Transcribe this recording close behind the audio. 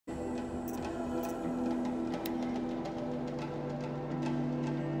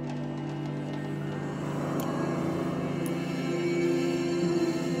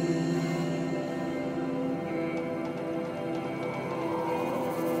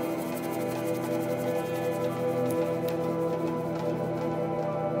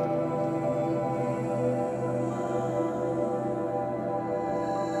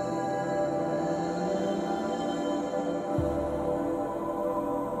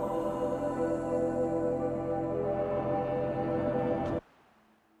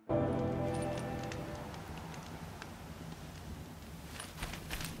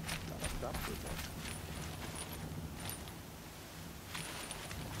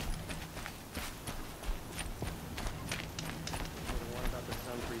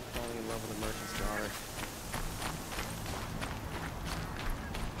the merchant's daughter.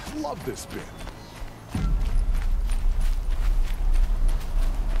 I love this bit.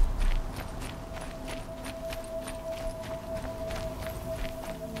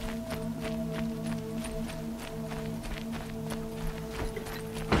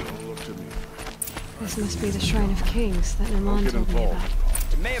 Don't look to me. This must be the Shrine of Kings that Naman told me about.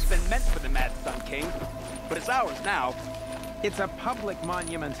 It may have been meant for the Mad Sun King, but it's ours now. It's a public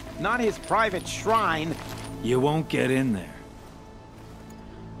monument, not his private shrine. You won't get in there.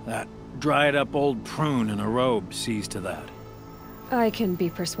 That dried-up old prune in a robe sees to that. I can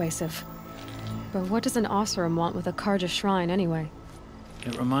be persuasive. But what does an Oseram want with a Karja shrine anyway?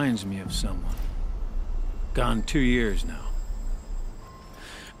 It reminds me of someone. Gone 2 years now.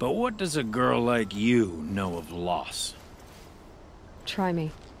 But what does a girl like you know of loss? Try me.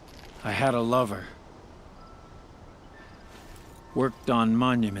 I had a lover. Worked on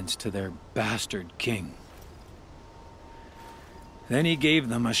monuments to their bastard king. Then he gave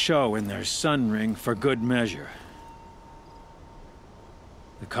them a show in their sun ring for good measure.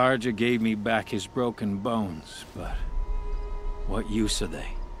 The Karja gave me back his broken bones, but what use are they?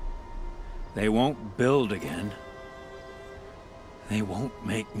 They won't build again. They won't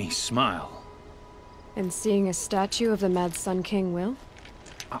make me smile. And seeing a statue of the Mad Sun King will?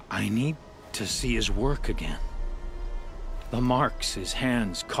 I need to see his work again. The marks his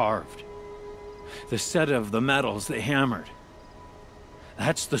hands carved. The set of the metals they hammered.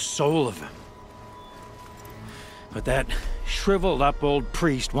 That's the soul of him. But that shriveled up old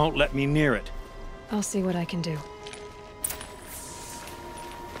priest won't let me near it. I'll see what I can do.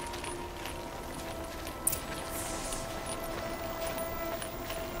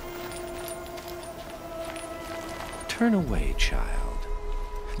 Turn away, child.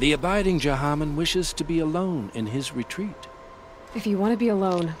 The abiding Jahaman wishes to be alone in his retreat. If you want to be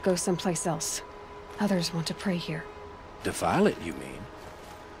alone, go someplace else. Others want to pray here. Defile it, you mean?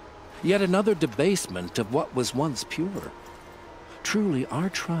 Yet another debasement of what was once pure. Truly, our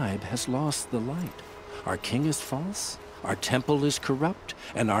tribe has lost the light. Our king is false, our temple is corrupt,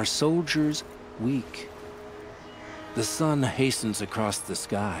 and our soldiers weak. The sun hastens across the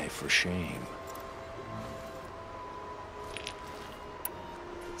sky for shame.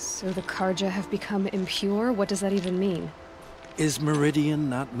 So the Karja have become impure? What does that even mean? Is Meridian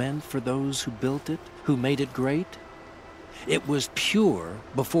not meant for those who built it, who made it great? It was pure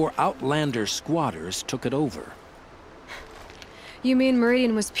before outlander squatters took it over. You mean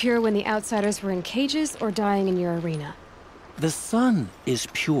Meridian was pure when the outsiders were in cages or dying in your arena? The sun is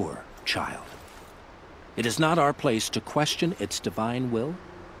pure, child. It is not our place to question its divine will,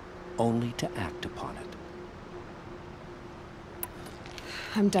 only to act upon it.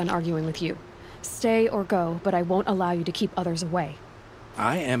 I'm done arguing with you. Stay or go, but I won't allow you to keep others away.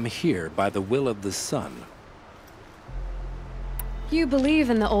 I am here by the will of the sun. You believe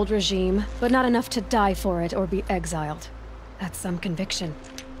in the old regime, but not enough to die for it or be exiled. That's some conviction.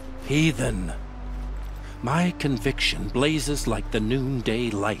 Heathen. My conviction blazes like the noonday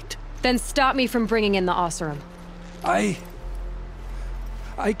light. Then stop me from bringing in the Oseram. I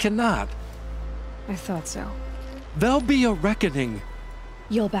cannot. I thought so. There'll be a reckoning.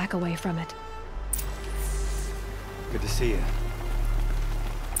 You'll back away from it. Good to see you.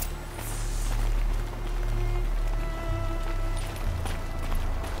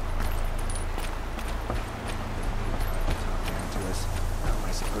 How am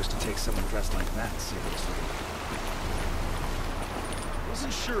I supposed to take someone dressed like that seriously?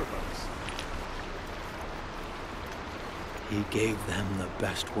 Wasn't sure about this. He gave them the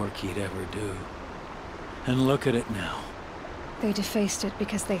best work he'd ever do. And look at it now. They defaced it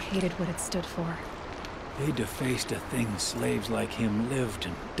because they hated what it stood for. They defaced a thing slaves like him lived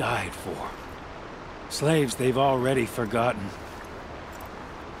and died for. Slaves they've already forgotten.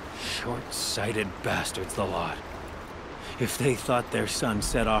 Short-sighted bastards, the lot. If they thought their son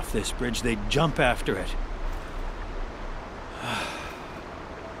set off this bridge, they'd jump after it.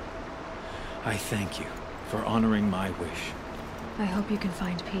 I thank you for honoring my wish. I hope you can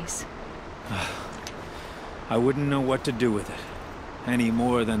find peace. I wouldn't know what to do with it, any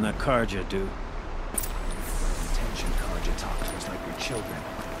more than the Karja do. Attention, Karja talk to us like we're children.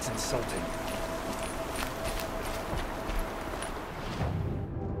 It's insulting.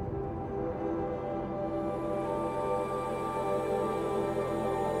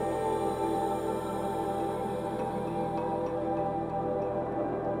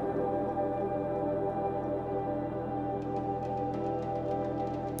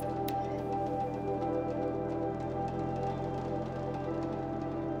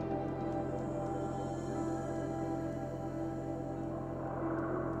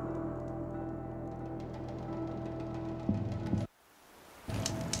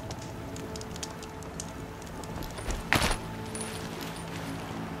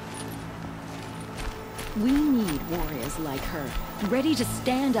 We need warriors like her, ready to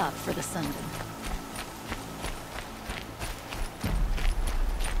stand up for the Sunken.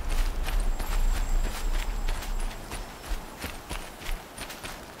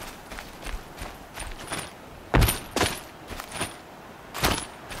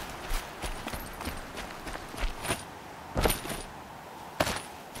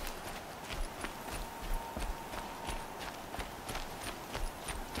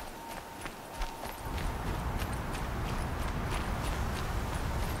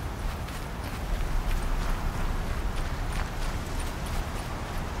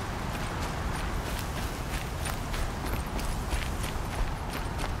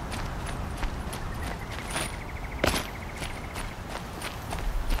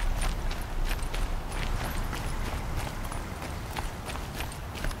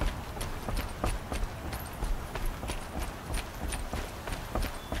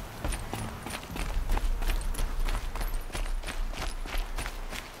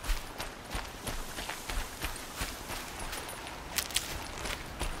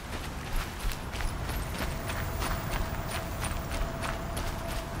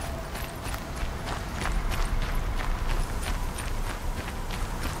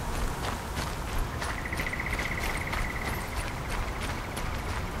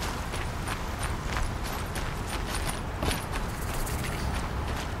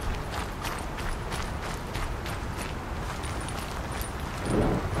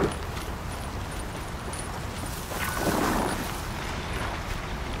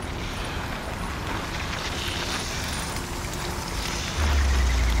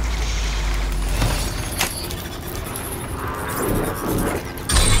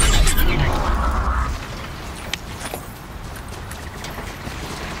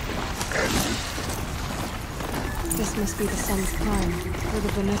 This must be the sun's prime, where the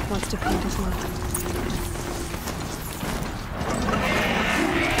Banuk wants to paint his mark.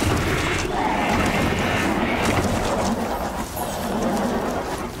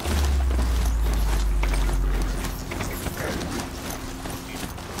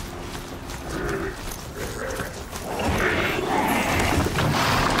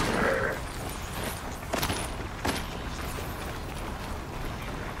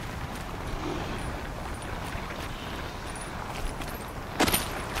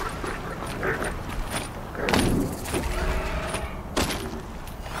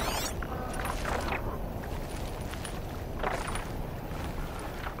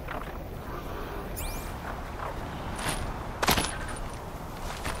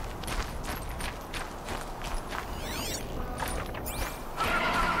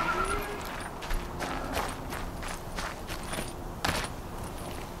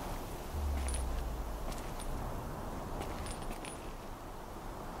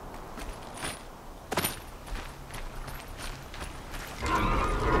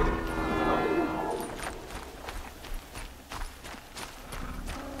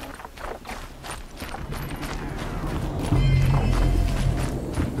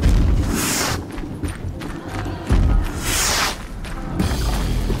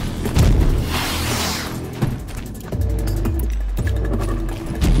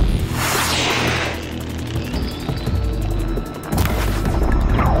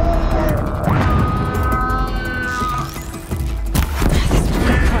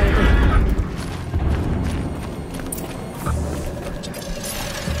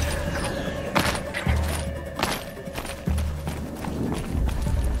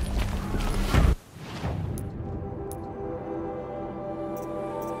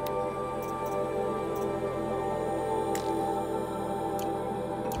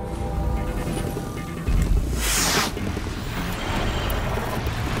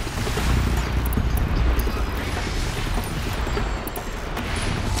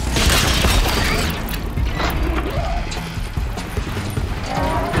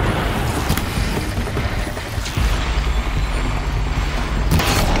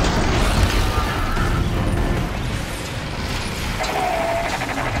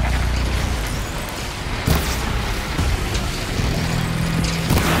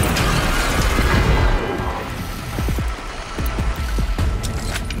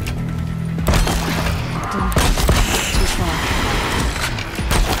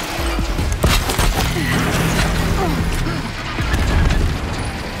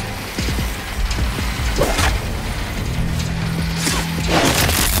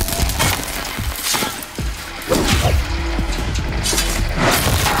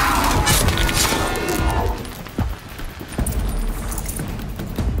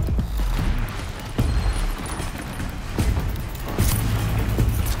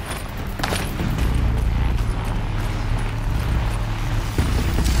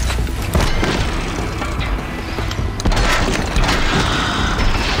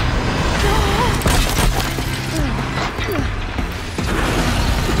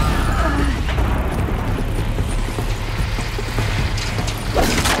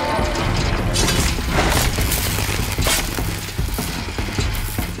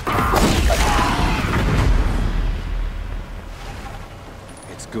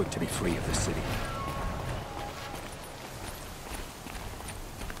 It's good to be free of the city.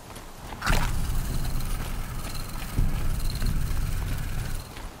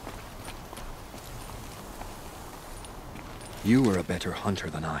 You are a better hunter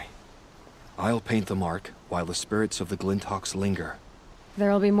than I. I'll paint the mark while the spirits of the Glinthawks linger.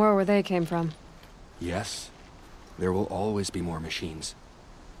 There'll be more where they came from. Yes, there will always be more machines.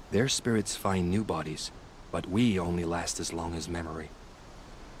 Their spirits find new bodies, but we only last as long as memory.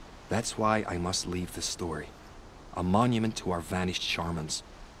 That's why I must leave this story. A monument to our vanished shamans,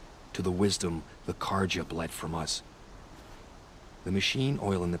 to the wisdom the Karja bled from us. The machine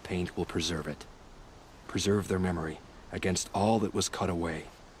oil in the paint will preserve it. Preserve their memory against all that was cut away.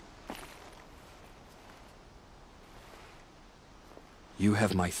 You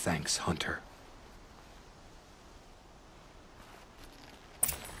have my thanks, Hunter.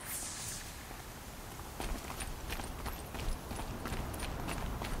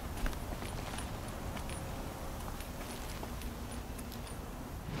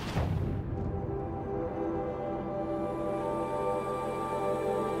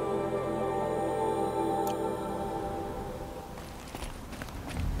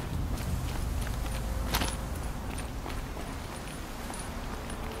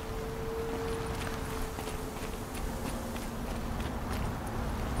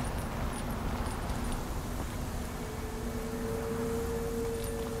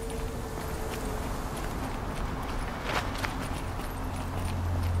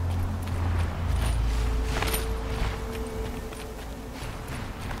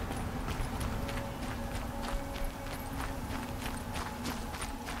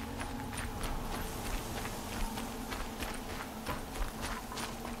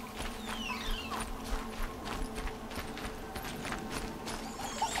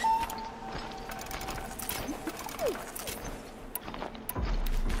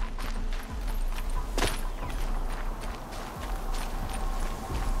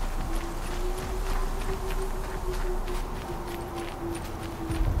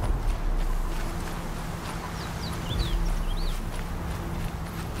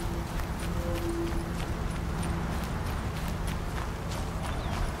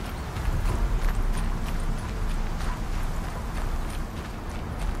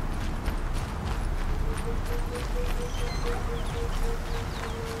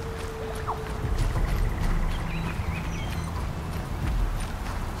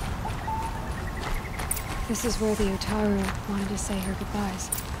 This is where the Utaru wanted to say her goodbyes.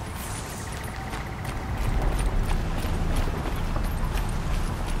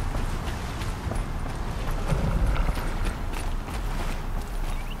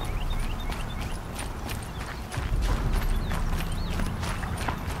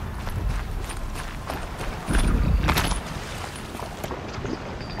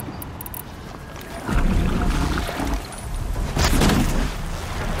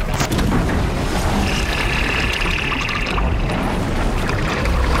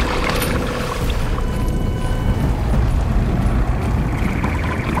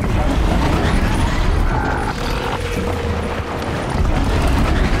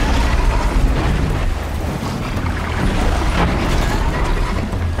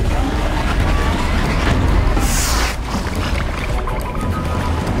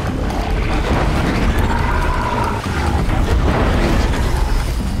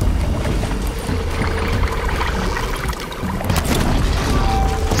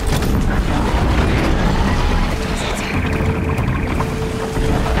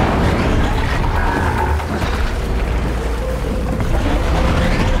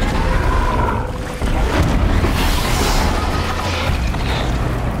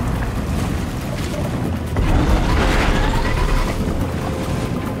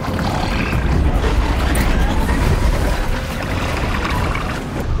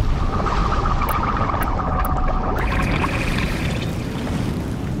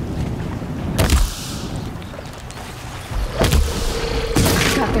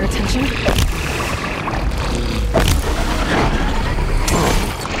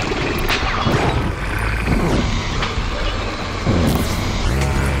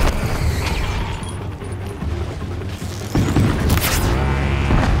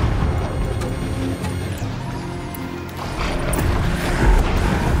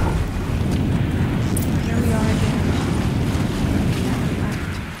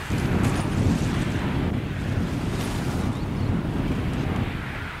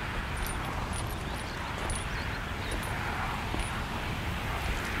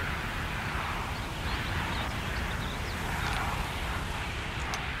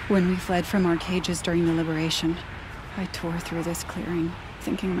 When we fled from our cages during the liberation, I tore through this clearing,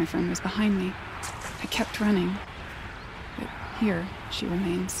 thinking my friend was behind me. I kept running, but here she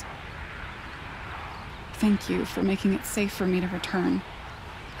remains. Thank you for making it safe for me to return.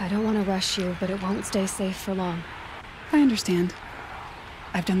 I don't want to rush you, but it won't stay safe for long. I understand.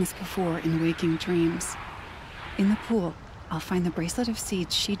 I've done this before in waking dreams. In the pool, I'll find the bracelet of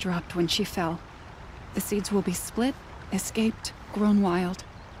seeds she dropped when she fell. The seeds will be split, escaped, grown wild.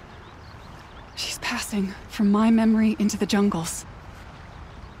 She's passing from my memory into the jungles.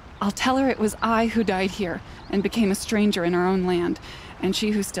 I'll tell her it was I who died here and became a stranger in our own land, and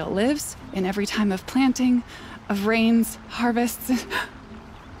she who still lives in every time of planting, of rains, harvests.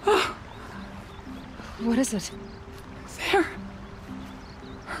 Oh. What is it? There.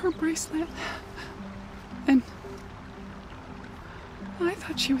 Her bracelet. And I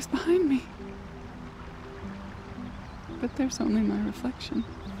thought she was behind me. But there's only my reflection.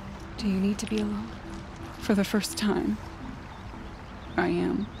 Do you need to be alone? For the first time, I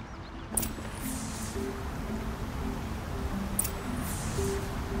am.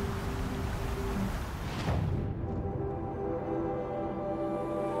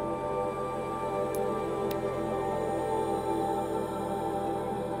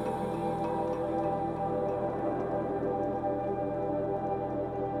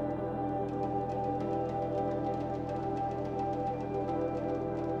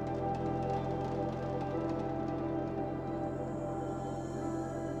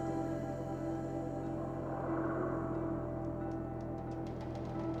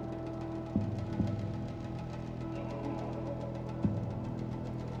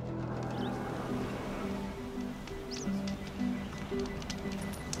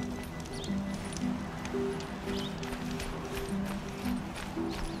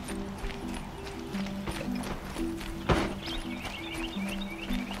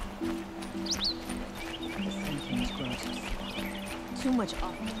 Too much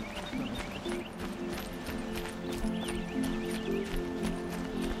up.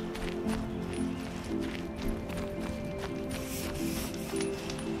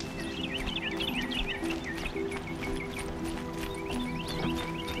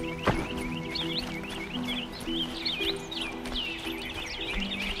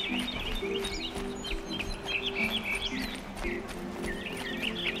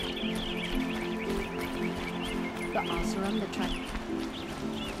 The Oseram, the track.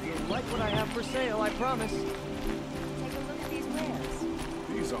 You'll like what I have for sale, I promise. Take a look at these wares.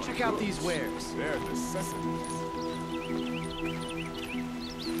 These are Check out these wares. They're necessities.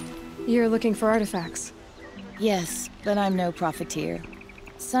 You're looking for artifacts. Yes, but I'm no profiteer.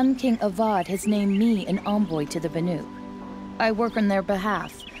 Sun King Avad has named me an envoy to the Banuk. I work on their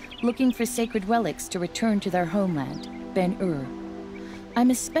behalf, looking for sacred relics to return to their homeland, Ben-Ur.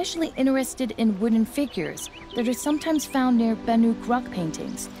 I'm especially interested in wooden figures that are sometimes found near Banuk rock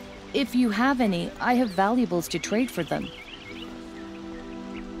paintings. If you have any, I have valuables to trade for them.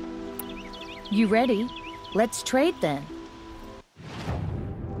 You ready? Let's trade then.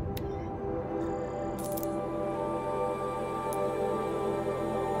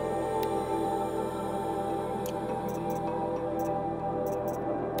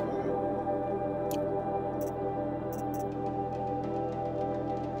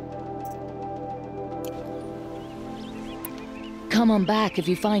 Come on back if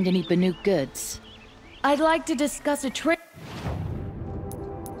you find any Banuk goods. I'd like to discuss a trade.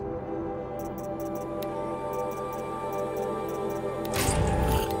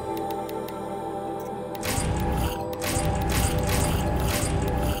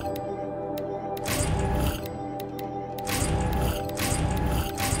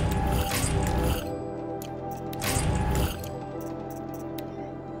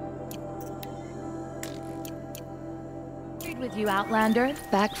 With you, Outlander.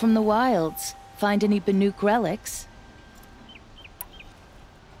 Back from the wilds. Find any Banuk relics?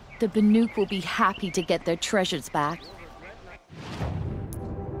 The Banuk will be happy to get their treasures back.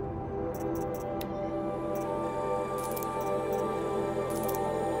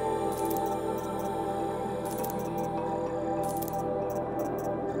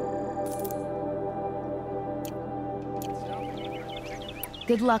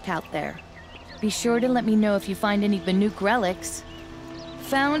 Good luck out there. Be sure to let me know if you find any Banuk relics.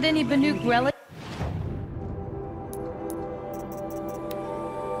 Found any Banuk relics?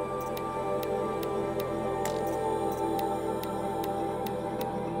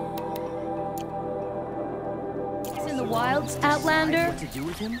 In the wilds, Outlander? What to do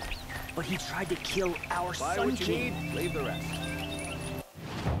with him? But he tried to kill our Sun King. Leave the rest.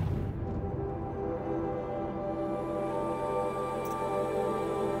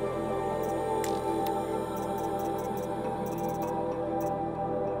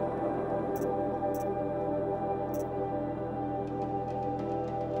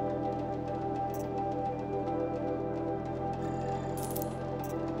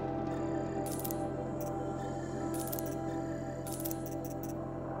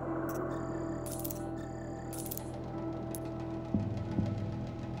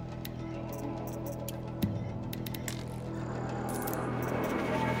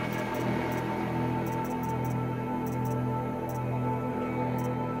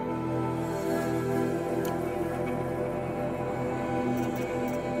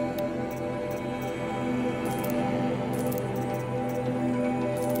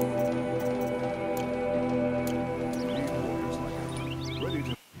 Ready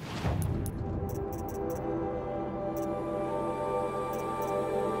to...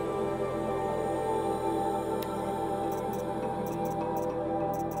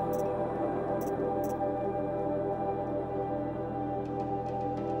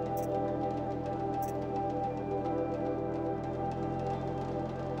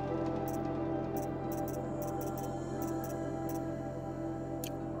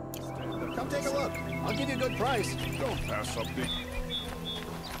 Come take a look. I'll give you a good price. Don't pass up the...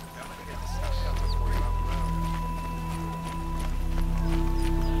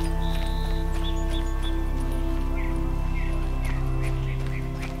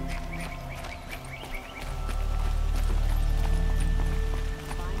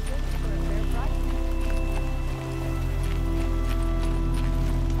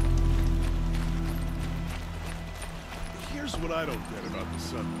 Here's what I don't get about the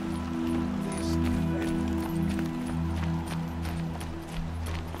sun.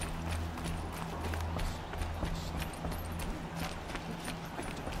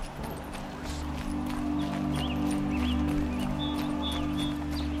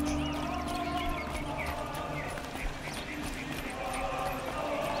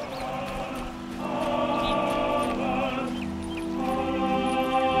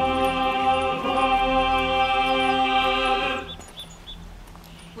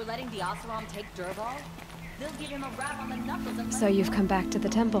 Take Durval? They'll give him a rap on the knuckles and So you've come back to the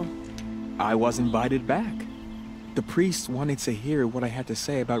temple. I was invited back. The priests wanted to hear what I had to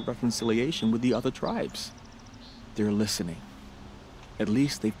say about reconciliation with the other tribes. They're listening. At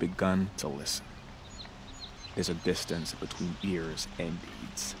least they've begun to listen. There's a distance between ears and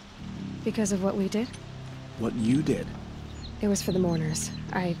deeds. Because of what we did? What you did. It was for the mourners.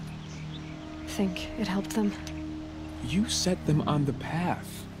 I think it helped them. You set them on the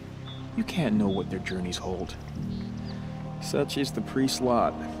path. You can't know what their journeys hold. Such is the priest's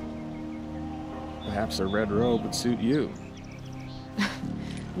lot. Perhaps a red robe would suit you.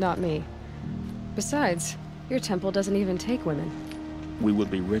 Not me. Besides, your temple doesn't even take women. We would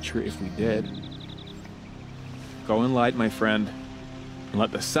be richer if we did. Go in light, my friend, and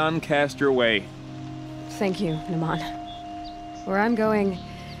let the sun cast your way. Thank you, Naman. Where I'm going,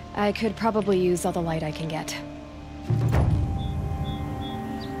 I could probably use all the light I can get.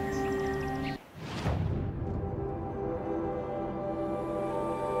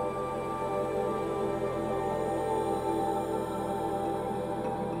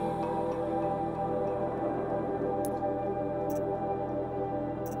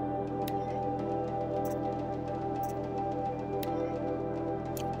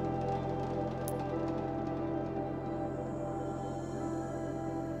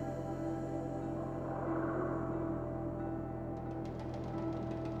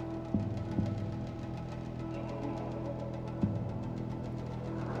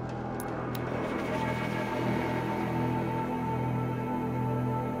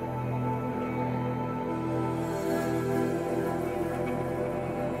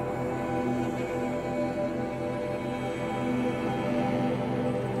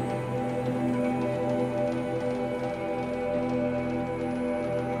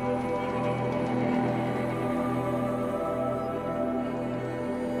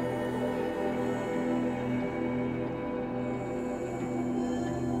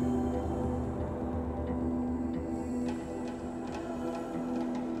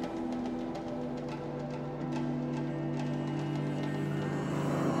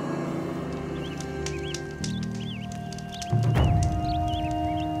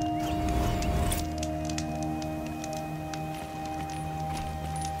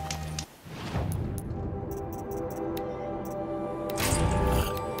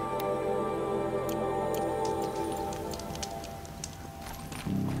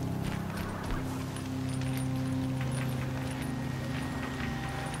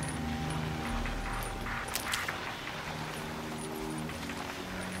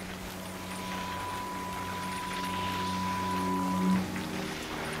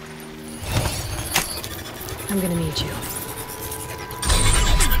 I'm gonna need you.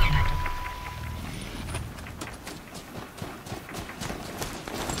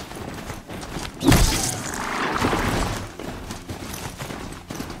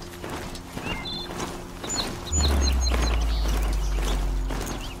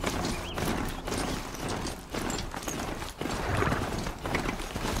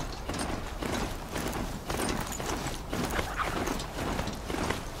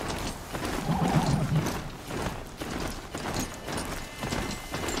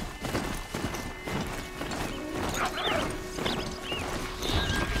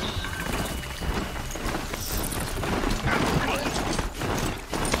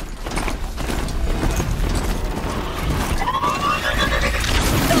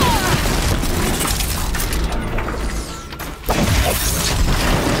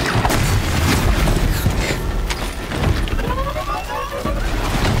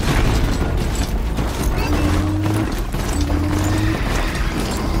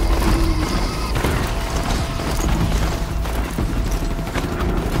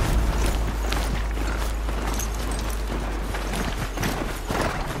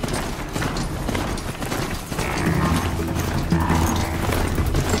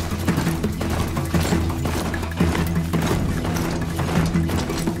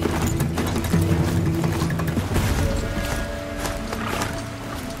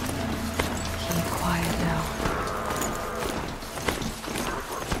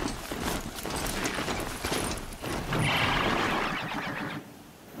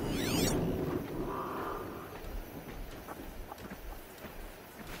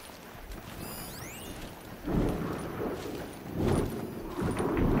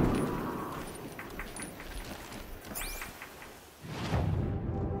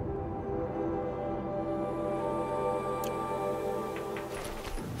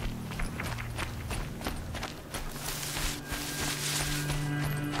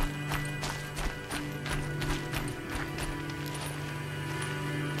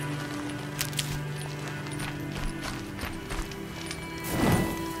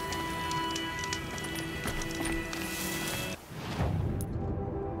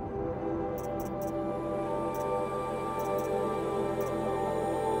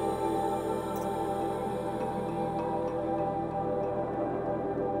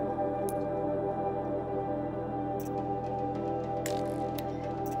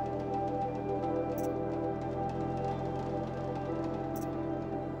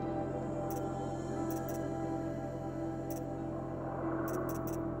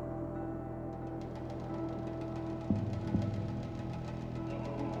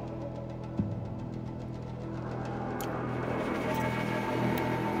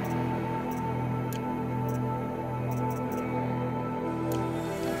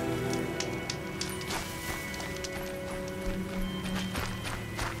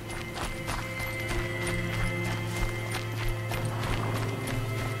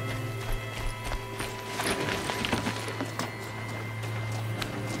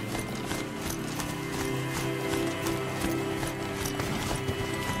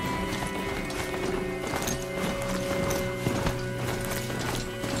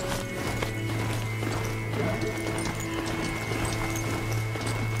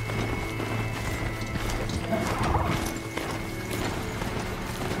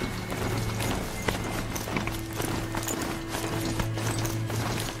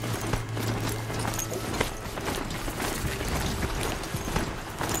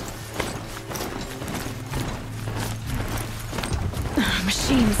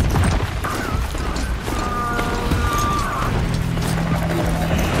 machines.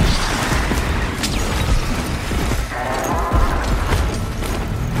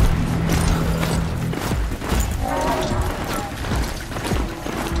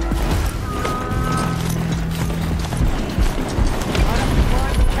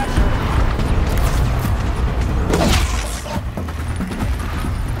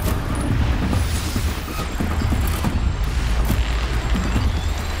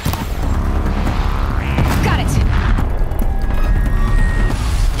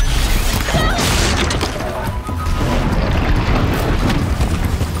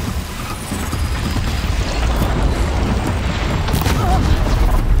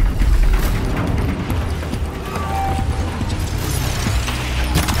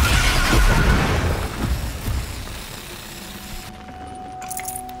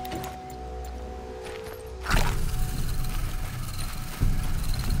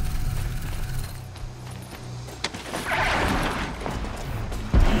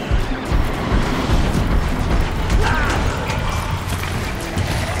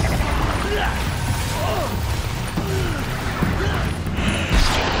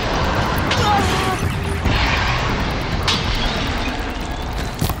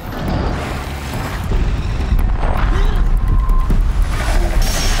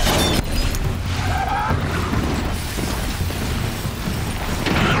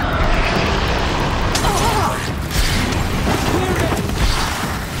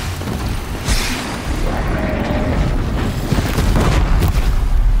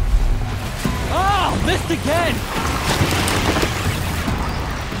 Again!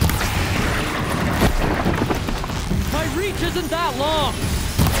 My reach isn't that long!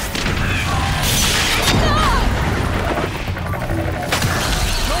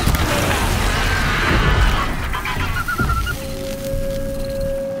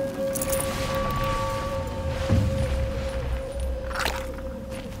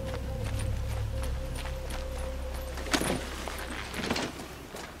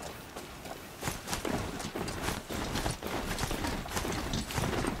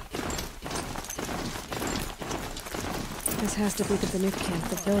 This has to be the Banuk camp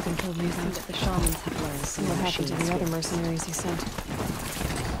that Billigan told me about. The shamans have learned some What happened to the other machines. mercenaries he sent?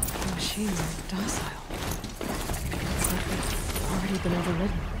 The machines are docile. It's like they've already been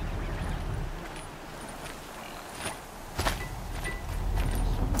overridden.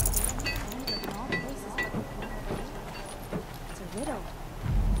 It's a riddle.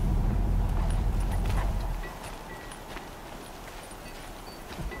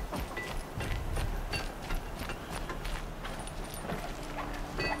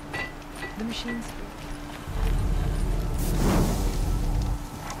 The machines.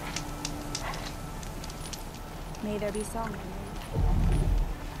 May there be song.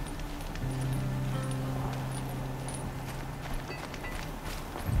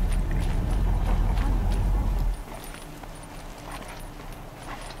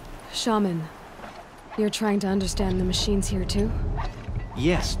 Shaman, you're trying to understand the machines here too?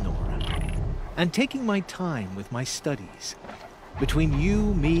 Yes, Nora. And taking my time with my studies. Between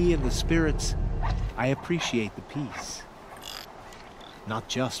you, me, and the spirits, I appreciate the peace. Not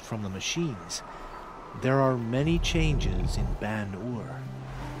just from the machines. There are many changes in Banuk.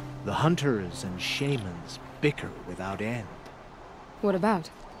 The hunters and shamans bicker without end. What about?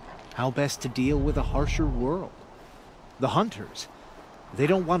 How best to deal with a harsher world. The hunters, they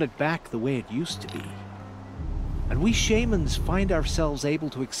don't want it back the way it used to be. And we shamans find ourselves able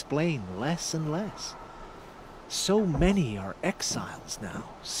to explain less and less. So many are exiles now,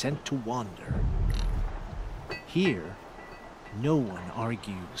 sent to wander. Here, no one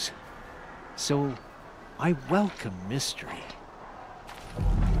argues. So, I welcome mystery.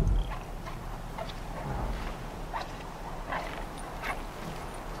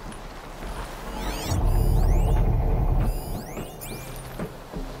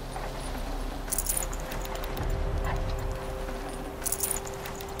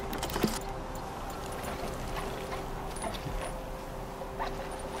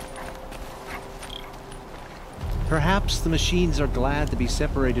 Perhaps the machines are glad to be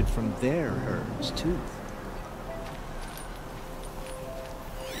separated from their herds, too.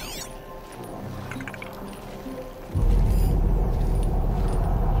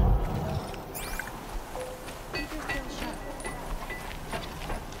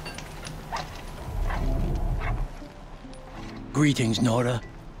 Greetings, Nora.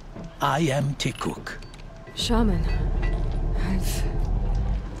 I am Tikuk. Shaman, I've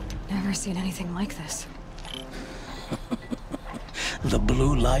never seen anything like this. The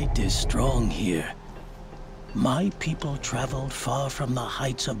blue light is strong here. My people traveled far from the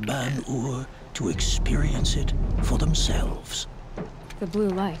heights of Banuk to experience it for themselves. The blue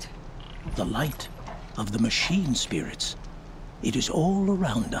light. The light of the machine spirits. It is all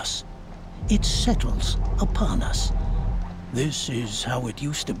around us. It settles upon us. This is how it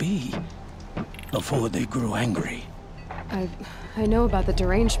used to be, before they grew angry. I know about the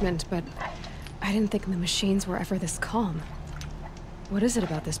derangement, but I didn't think the machines were ever this calm. What is it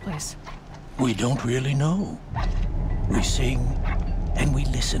about this place? We don't really know. We sing and we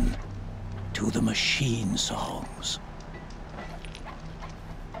listen to the machine songs.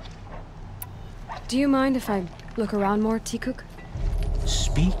 Do you mind if I look around more, Tikuk?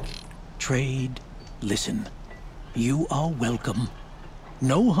 Speak, trade, listen. You are welcome.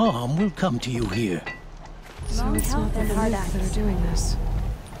 No harm will come to you here. So it's not the Banuk that are doing this.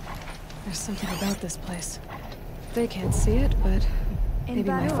 There's something about this place. They can't see it, but maybe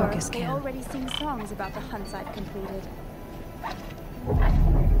my focus they can. already sing songs about the hunts I've completed.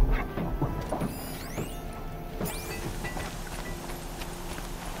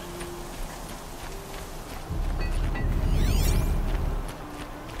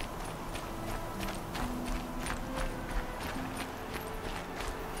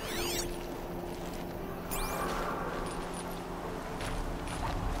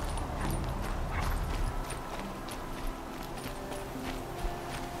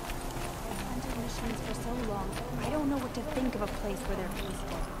 For so long, I don't know what to think of a place where they're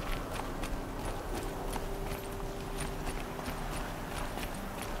peaceful.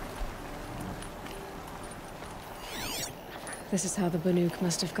 This is how the Banuk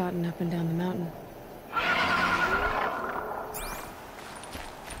must have gotten up and down the mountain.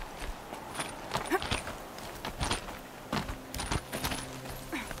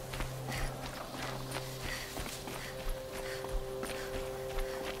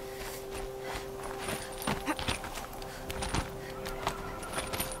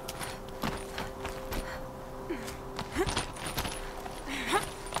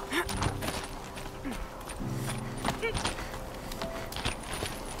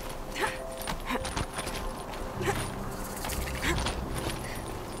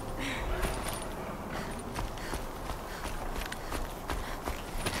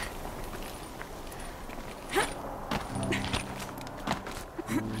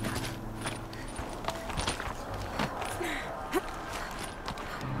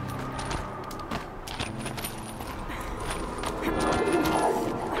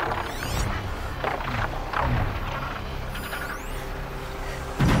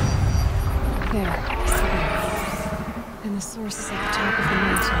 And the source is at the top of the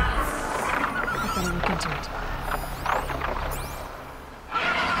mountain. I better look into it.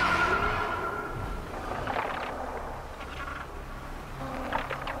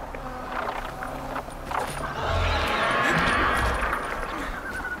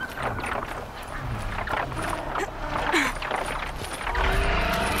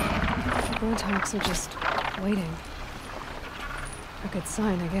 The Banuk are just waiting. A good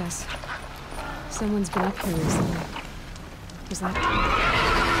sign, I guess. Someone's been up here recently. Was that...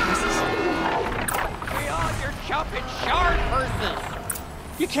 We all your chopping shard purses!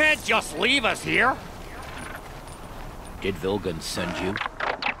 You can't just leave us here! Did Vilgun send you?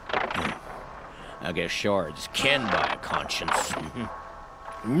 I guess shards can buy a conscience.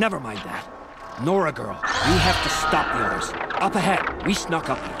 Never mind that. Nora girl, you have to stop the others. Up ahead, we snuck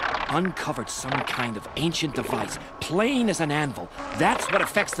up here. Uncovered some kind of ancient device, plain as an anvil. That's what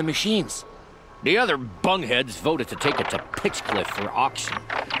affects the machines. The other bungheads voted to take it to Pitchcliff for auction.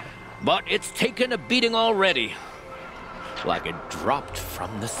 But it's taken a beating already. Like it dropped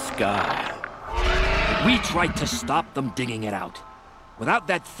from the sky. We tried to stop them digging it out. Without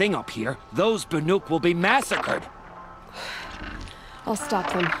that thing up here, those Banuk will be massacred. I'll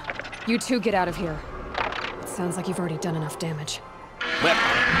stop them. You two get out of here. It sounds like you've already done enough damage. Well,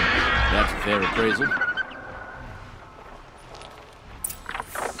 that's a fair appraisal.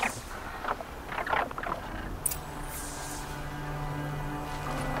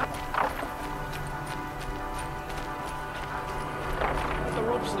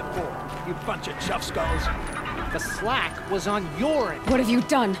 You bunch of chuff skulls. The slack was on your end. What have you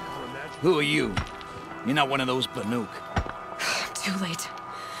done? Who are you? You're not one of those Banuk. Too late.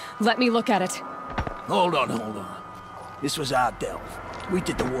 Let me look at it. Hold on. This was our delve. We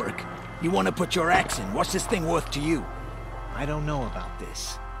did the work. You want to put your axe in? What's this thing worth to you? I don't know about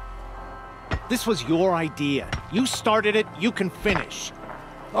this. This was your idea. You started it, you can finish.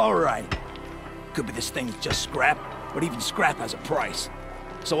 All right. Could be this thing's just scrap, but even scrap has a price.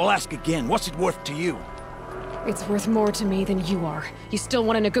 So I'll ask again, what's it worth to you? It's worth more to me than you are. You still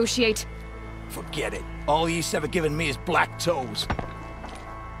want to negotiate? Forget it. All he's ever given me is black toes.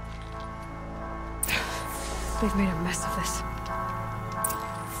 They've made a mess of this.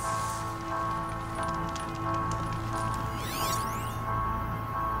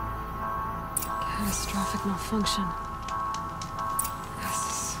 Catastrophic malfunction. This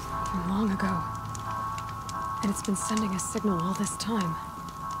is from long ago. And it's been sending a signal all this time.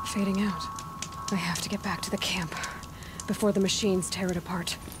 Fading out. I have to get back to the camp before the machines tear it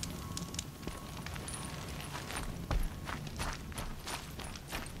apart.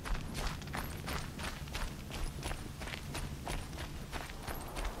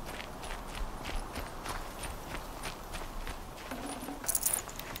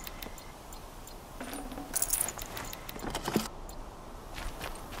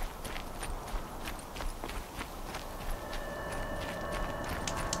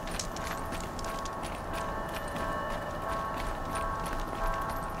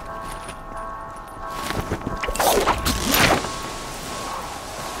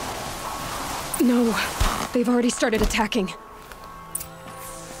 No, they've already started attacking.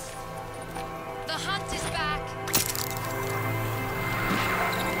 The hunt is back.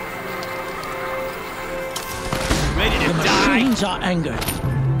 Ready to The die? machines are angered.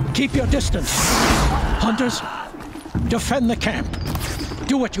 Keep your distance. Hunters, defend the camp.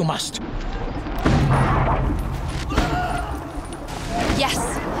 Do what you must. Yes.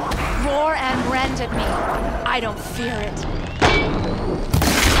 Roar and rend at me. I don't fear it.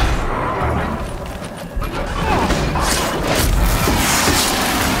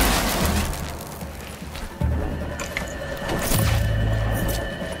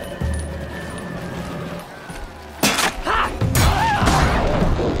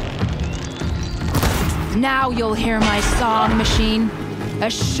 Now you'll hear my song, machine. A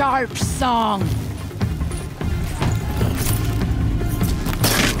sharp song.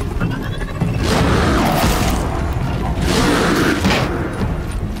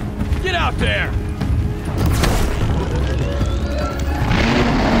 Get out there!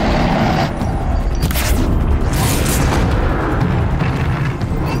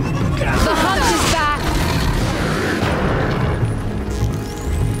 The hunt is back.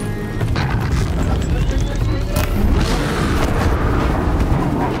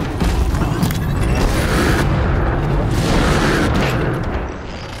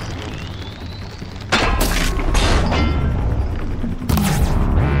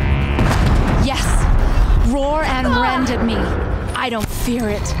 Yes. Roar and rend at me. I don't fear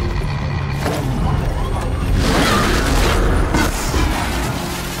it.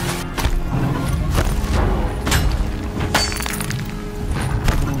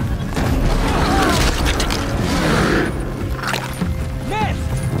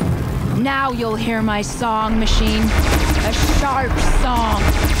 Now you'll hear my song, machine. A sharp song.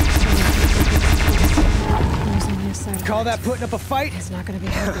 Call that putting up a fight? He's not gonna be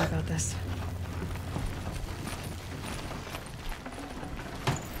happy about this.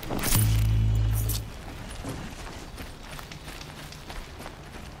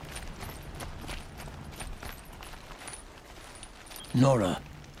 Nora,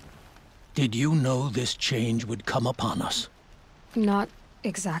 did you know this change would come upon us? Not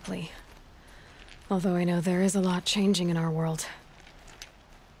exactly. Although I know there is a lot changing in our world.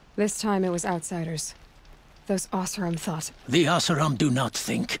 This time it was outsiders. Those Oseram thought. The Oseram do not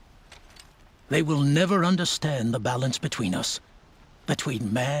think. They will never understand the balance between us,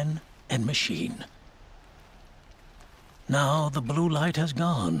 between man and machine. Now the blue light has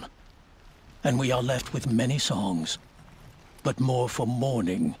gone, and we are left with many songs, but more for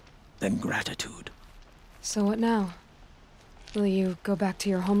mourning than gratitude. So what now? Will you go back to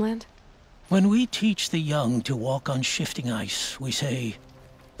your homeland? When we teach the young to walk on shifting ice, we say,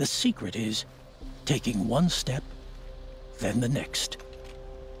 the secret is taking one step, then the next.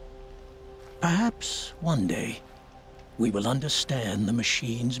 Perhaps one day, we will understand the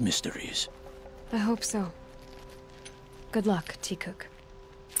machine's mysteries. I hope so. Good luck, T-Cook.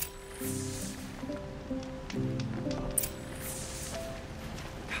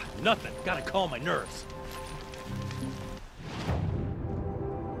 Nothing. Gotta calm my nerves.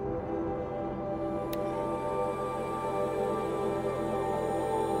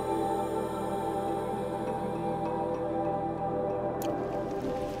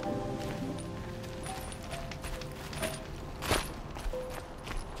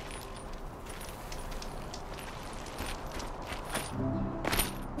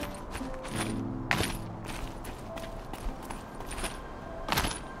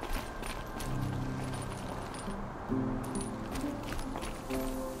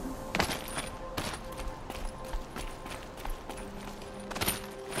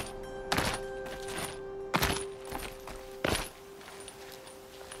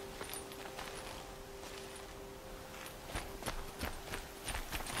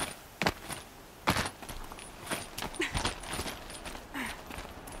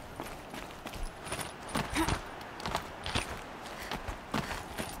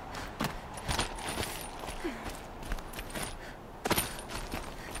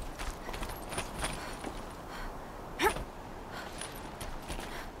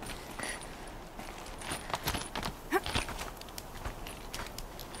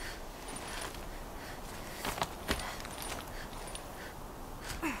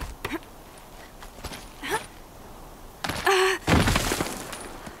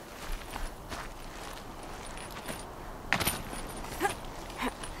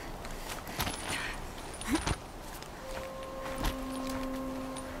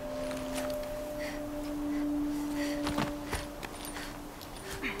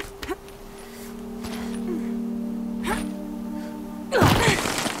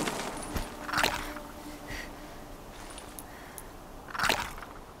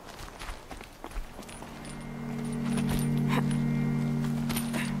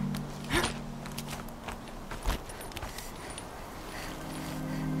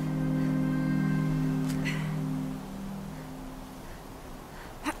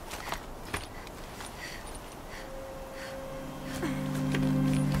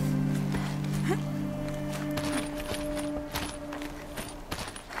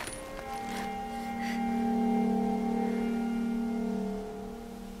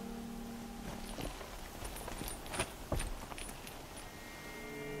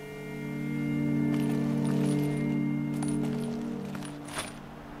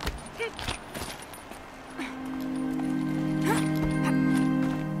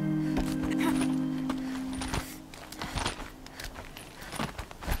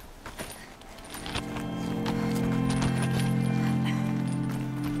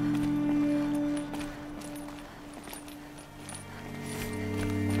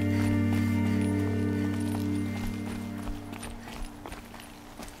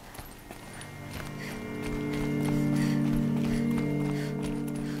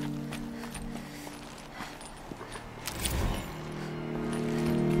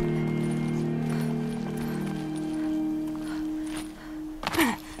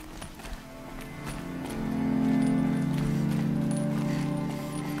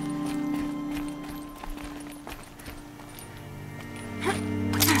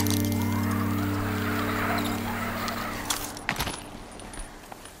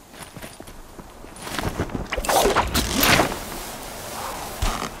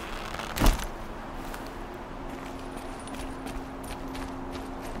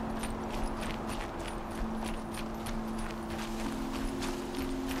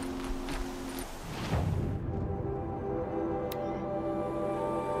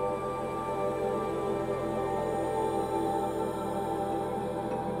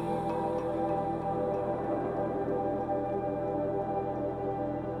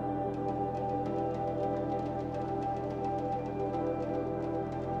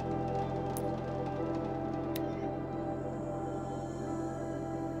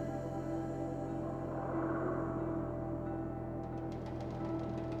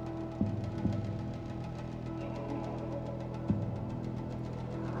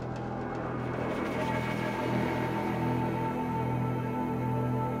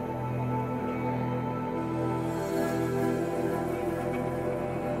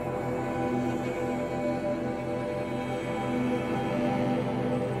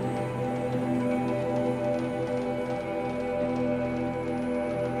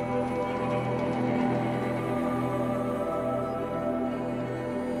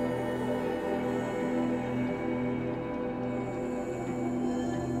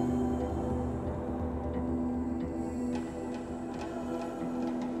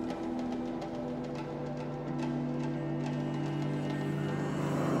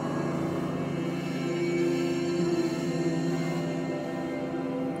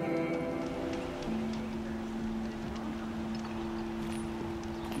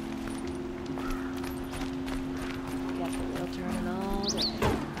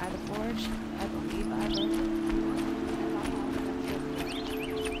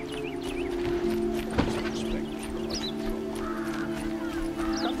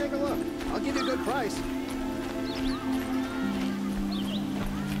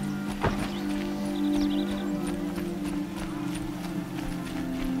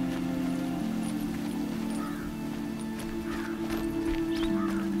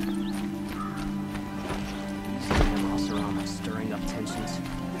 intentions.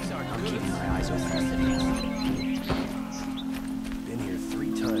 I'm keeping my eyes open. Been here 3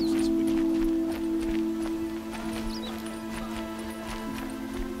 times this week.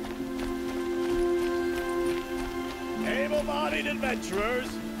 Able-bodied adventurers,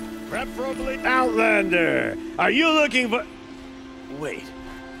 preferably Outlander. Are you looking for... Wait.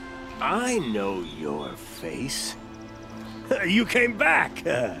 I know your face. You came back.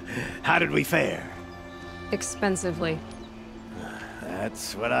 How did we fare? Expensively.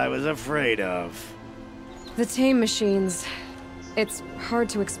 That's what I was afraid of. The tame machines. It's hard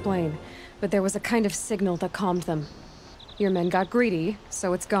to explain, but there was a kind of signal that calmed them. Your men got greedy,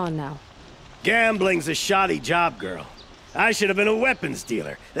 so it's gone now. Gambling's a shoddy job, girl. I should have been a weapons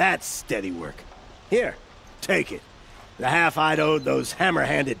dealer. That's steady work. Here, take it. The half I'd owed those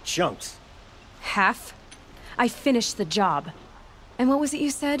hammer-handed chunks. Half? I finished the job. And what was it you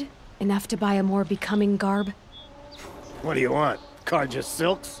said? Enough to buy a more becoming garb? What do you want? Carja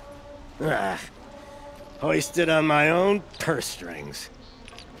silks? Ah, hoisted on my own purse strings.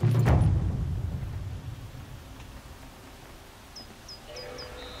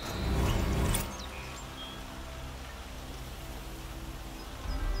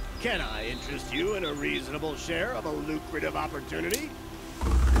 Can I interest you in a reasonable share of a lucrative opportunity?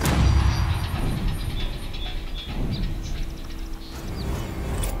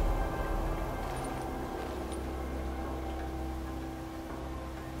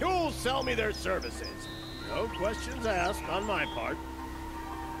 Who'll sell me their services? No questions asked on my part.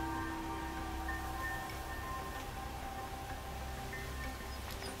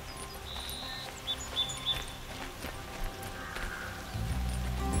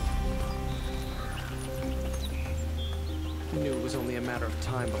 Knew it was only a matter of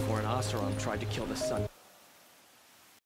time before an Oseram tried to kill the sun.